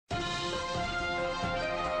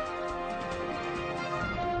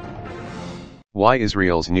Why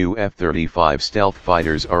Israel's new F-35 stealth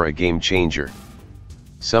fighters are a game changer.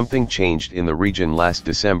 Something changed in the region last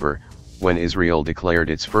December, when Israel declared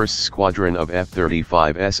its first squadron of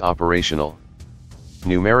F-35s operational.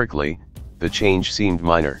 Numerically, the change seemed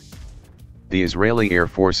minor. The Israeli Air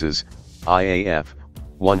Force's IAF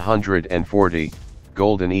 140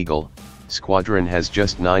 Golden Eagle squadron has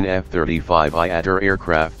just 9 F-35I Adir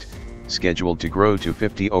aircraft, scheduled to grow to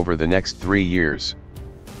 50 over the next 3 years.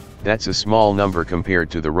 That's a small number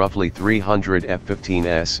compared to the roughly 300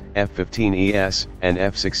 F-15Es, F-15Es, and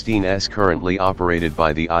F-16s currently operated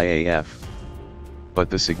by the IAF.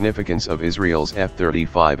 But the significance of Israel's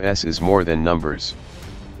F-35s is more than numbers.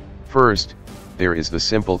 First, there is the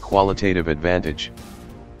simple qualitative advantage.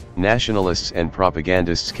 Nationalists and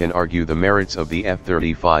propagandists can argue the merits of the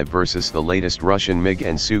F-35 versus the latest Russian MiG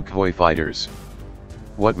and Sukhoi fighters.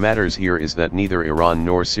 What matters here is that neither Iran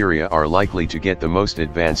nor Syria are likely to get the most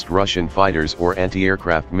advanced Russian fighters or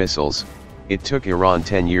anti-aircraft missiles. It took Iran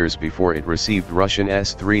 10 years before it received Russian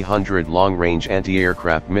S-300 long-range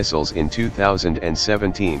anti-aircraft missiles in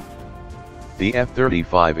 2017. The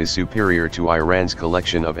F-35 is superior to Iran's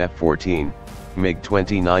collection of F-14,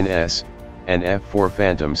 MiG-29s, and F-4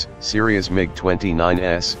 Phantoms, Syria's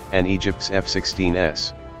MiG-29s, and Egypt's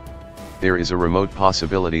F-16s. There is a remote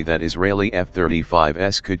possibility that Israeli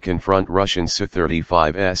F-35s could confront Russian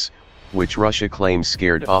Su-35s, which Russia claims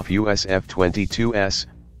scared off US F-22s,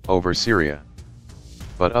 over Syria.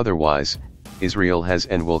 But otherwise, Israel has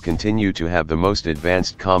and will continue to have the most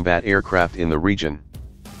advanced combat aircraft in the region.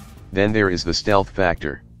 Then there is the stealth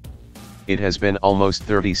factor. It has been almost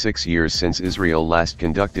 36 years since Israel last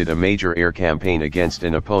conducted a major air campaign against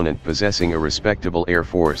an opponent possessing a respectable air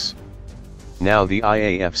force. Now the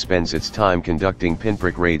IAF spends its time conducting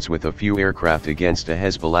pinprick raids with a few aircraft against a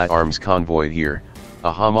Hezbollah arms convoy here,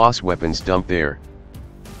 a Hamas weapons dump there.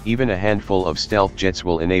 Even a handful of stealth jets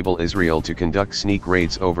will enable Israel to conduct sneak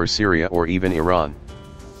raids over Syria or even Iran.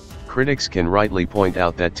 Critics can rightly point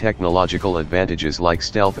out that technological advantages like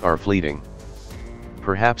stealth are fleeting.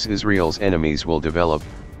 Perhaps Israel's enemies will develop,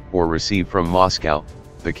 or receive from Moscow,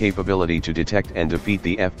 the capability to detect and defeat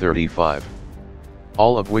the F-35.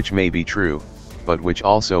 All of which may be true, but which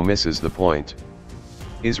also misses the point.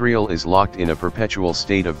 Israel is locked in a perpetual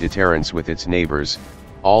state of deterrence with its neighbors,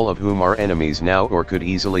 all of whom are enemies now or could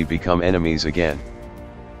easily become enemies again.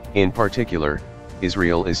 In particular,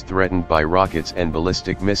 Israel is threatened by rockets and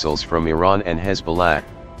ballistic missiles from Iran and Hezbollah,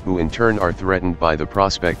 who in turn are threatened by the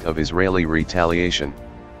prospect of Israeli retaliation.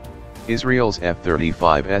 Israel's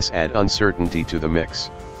F-35s add uncertainty to the mix.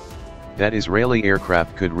 That Israeli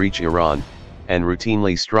aircraft could reach Iran, and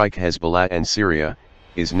routinely strike Hezbollah and Syria,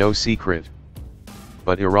 is no secret.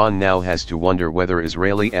 But Iran now has to wonder whether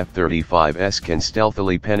Israeli F-35s can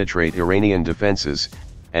stealthily penetrate Iranian defenses,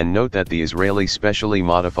 and note that the Israeli specially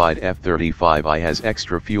modified F-35I has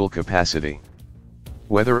extra fuel capacity.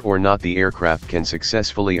 Whether or not the aircraft can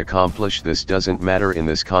successfully accomplish this doesn't matter in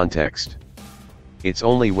this context. It's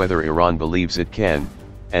only whether Iran believes it can,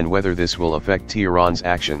 and whether this will affect Tehran's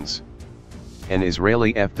actions. An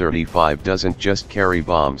Israeli F-35 doesn't just carry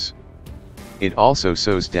bombs. It also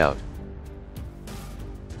sows doubt.